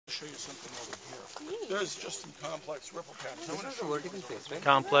show you something over here. There's just some complex ripple patterns.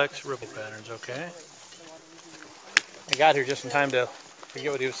 Complex ripple patterns, okay. I got here just in time to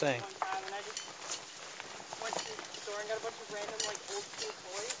forget what he was saying.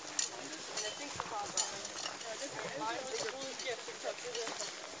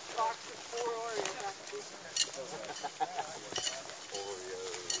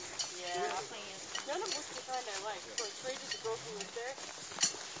 None of which the kind I like. So I traded the broken wood there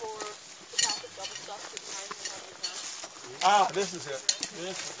for the pack of double stuff to behind the Ah, this is it.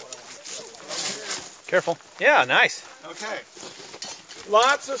 This is what I want to show you. Careful. Yeah, nice. Okay.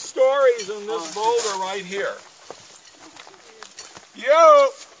 Lots of stories in this boulder right here. Yo!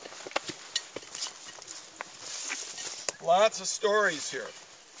 Lots of stories here.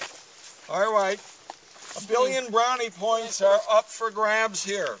 All right. 1 billion brownie points are up for grabs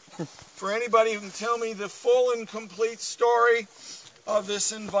here. For anybody who can tell me the full and complete story of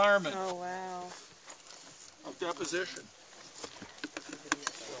this environment. Oh, wow. Of deposition.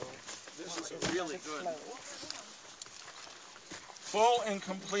 This is a really good full and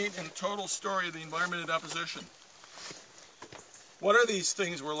complete and total story of the environment of deposition. What are these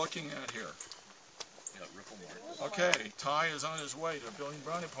things we're looking at here? Yeah, ripple marks. Okay, Ty is on his way to 1 billion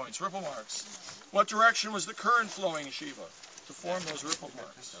brownie points. Ripple marks. What direction was the current flowing, Shiva, to form those ripple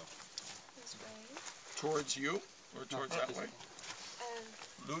marks? This way. Towards you or towards that way?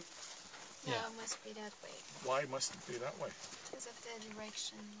 Loot. No, it must be that way. Why must it be that way? Because of the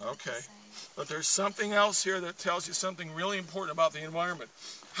direction. Okay. But there's something else here that tells you something really important about the environment.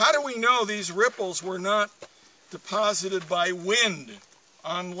 How do we know these ripples were not deposited by wind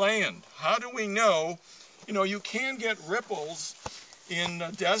on land? How do we know? You know, you can get ripples in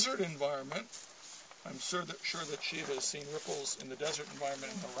a desert environment. I'm sure that Shiva has seen ripples in the desert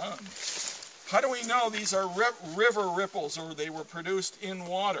environment in Iran. How do we know these are river ripples or they were produced in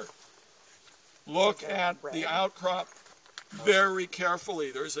water? Look at the outcrop very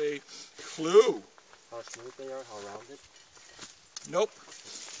carefully. There's a clue. How smooth they are, how rounded? Nope.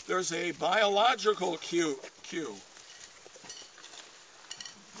 There's a biological cue.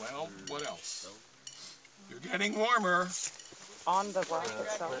 Well, what else? You're getting warmer. On the rock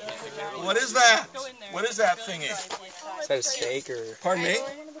itself. What is that? What is that thingy? Is that a steak or? Pardon me?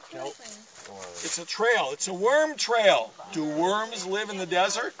 Nope. It's a trail. It's a worm trail. Do worms live in the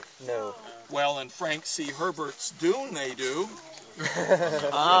desert? No. Well, in Frank C. Herbert's Dune, they do.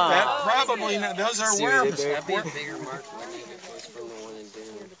 That probably, those are worms. There'd be a bigger mark from the one in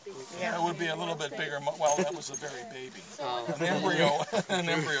Dune. Yeah, it would be a little bit bigger. Well, that was a very baby. An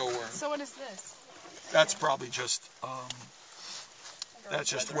embryo worm. So what is this? That's probably just, that's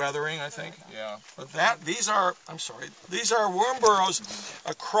just weathering, I think. Yeah. But these are worm burrows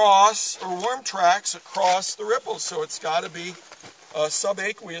across, or worm tracks across the ripples. So it's got to be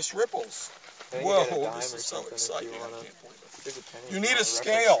subaqueous ripples. Whoa, this is so exciting. I can't believe it. You need a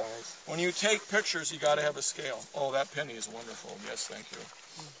scale. When you take pictures, you got to have a scale. Oh, that penny is wonderful. Yes, thank you.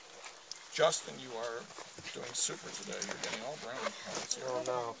 Justin, you are doing super today. You're getting all brownie points here. Oh,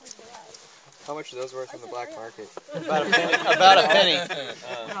 no. How much are those worth in the black market? About a penny. About a penny. I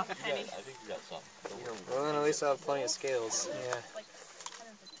think you got some. Well, then at least I'll have plenty of scales. Yeah.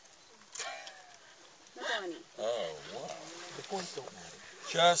 Oh, wow. The points don't matter.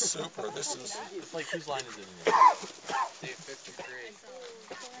 Just super. This is... It's like, whose line is it in? Day 53.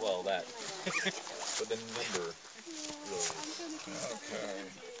 Well, that. But the number really Okay.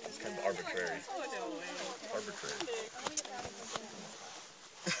 is kind of arbitrary. Arbitrary.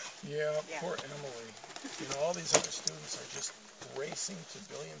 Yeah, poor Emily. You know, all these other students are just racing to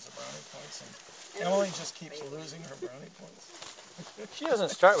billions of brownie points, and Emily just keeps losing her brownie points. She doesn't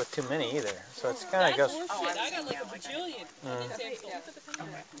start with too many either, so it's kind of goes. I got like a bajillion. No,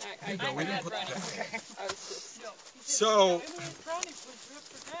 we didn't put that down. So,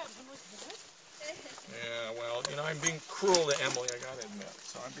 yeah, well, you know, I'm being cruel to Emily, I gotta admit.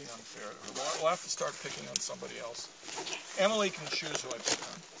 So I'm being unfair to her. We'll have to start picking on somebody else. Emily can choose who I pick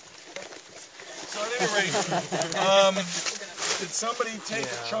on. So at any rate, did somebody take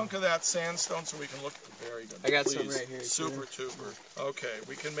a chunk of that sandstone so we can look? Very good. I got Please. some right here. Super tuber. Okay,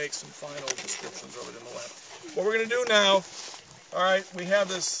 we can make some final descriptions of it in the lab. What we're going to do now, all right, we have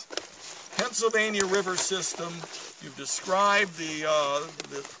this Pennsylvania river system. You've described the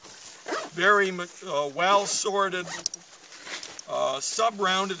very well-sorted,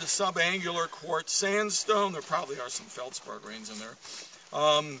 sub-rounded to sub-angular quartz sandstone. There probably are some feldspar grains in there.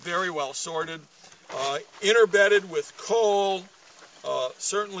 Very well sorted. Interbedded with coal.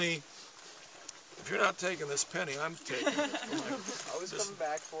 Certainly, if you're not taking this penny, I'm taking it. I was coming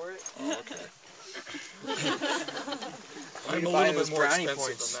back for it. Oh, okay. I'm a little bit more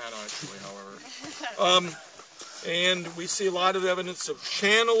expensive than that, actually, however. And we see a lot of evidence of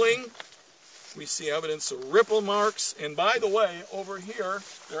channeling. We see evidence of ripple marks. And by the way, over here,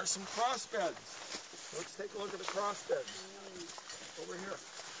 there are some cross beds. Let's take a look at the cross beds over here.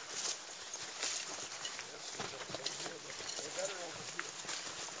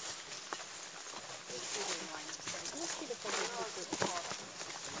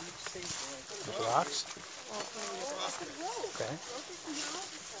 The rocks? Okay.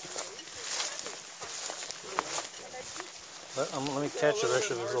 Let me catch it.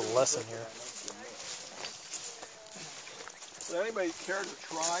 Actually, there's a little lesson here. Would anybody care to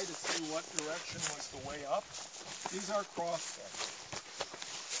try to see what direction was the way up? These are cross beds.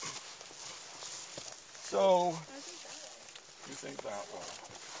 So, you think that way.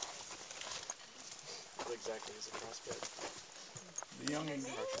 What exactly is a cross bed? The Younging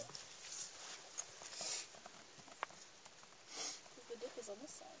direction. The dip is on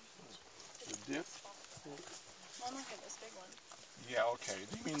this side. The dip? Well, look at this big one. Yeah, okay.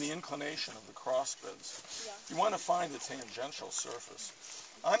 You mean the inclination of the cross beds? Yeah. You want to find the tangential surface.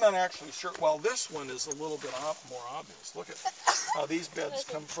 I'm not actually sure. Well, this one is a little bit more obvious. Look at how these beds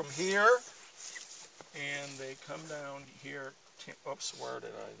come from here, and they come down here. Oops, where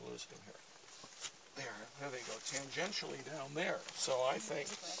did I lose them here? There they go, tangentially down there. So I think,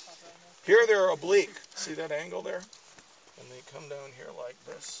 here they're oblique. See that angle there? And they come down here like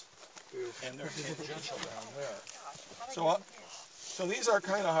this, and they're tangential down there. So these are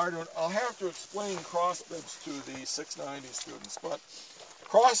kind of hard. I'll have to explain crossbeds to the 690 students, but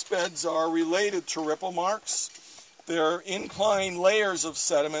crossbeds are related to ripple marks. They're inclined layers of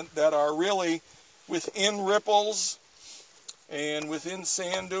sediment that are really within ripples and within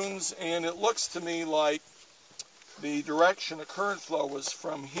sand dunes, and it looks to me like the direction of current flow was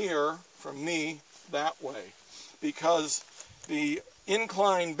from here, from me, that way, because the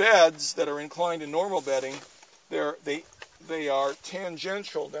inclined beds that are inclined in normal bedding, they are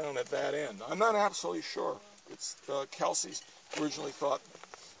tangential down at that end. I'm not absolutely sure. It's Kelsey's originally thought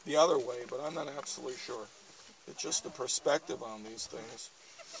the other way, but I'm not absolutely sure. It's just the perspective on these things.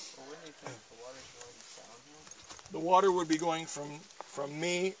 Well, wouldn't you think the water's going down here? The water would be going from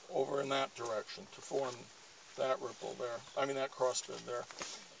me over in that direction to form that ripple there. I mean that crossbed there.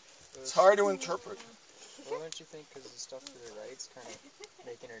 It's hard to interpret. Well, don't you think because the stuff to the right's kind of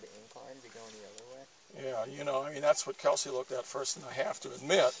making her to incline, be going the other way? Yeah, you know, I mean, that's what Kelsey looked at first, and I have to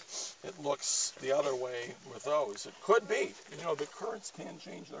admit, it looks the other way with those. It could be. You know, the currents can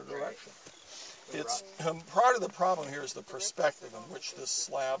change their direction. It's part of the problem here is the perspective in which this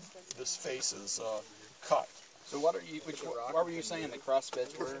slab, this face is cut. So what were you saying the cross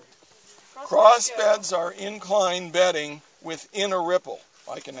beds were? Cross beds are inclined bedding within a ripple.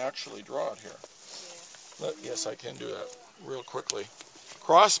 I can actually draw it here. Yes, I can do that real quickly.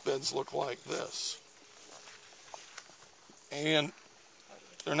 Cross beds look like this. And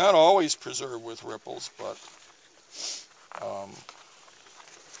they're not always preserved with ripples, but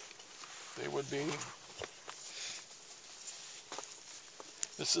they would be.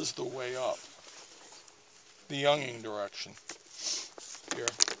 This is the way up. The Younging direction. Here.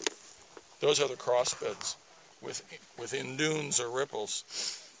 Those are the cross beds within dunes or ripples.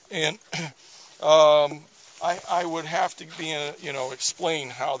 And I would have to explain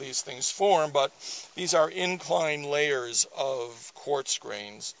how these things form, but these are inclined layers of quartz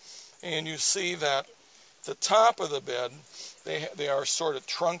grains. And you see that the top of the bed, they are sort of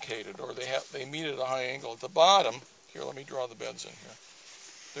truncated, or they meet at a high angle. At the bottom, here, let me draw the beds in here.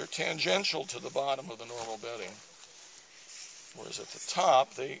 They're tangential to the bottom of the normal bedding. Whereas at the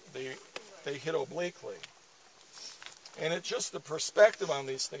top, they hit obliquely. And it's just the perspective on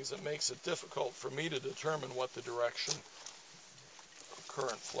these things that makes it difficult for me to determine what the direction of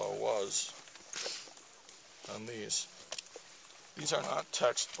current flow was on these. These are not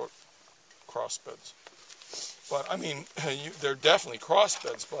textbook crossbeds. But, I mean, they're definitely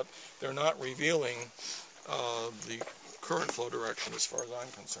crossbeds, but they're not revealing the current flow direction as far as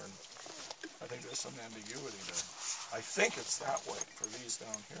I'm concerned. I think there's some ambiguity there. I think it's that way for these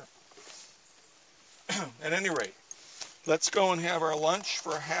down here. At any rate, let's go and have our lunch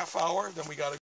for a half hour, then we got to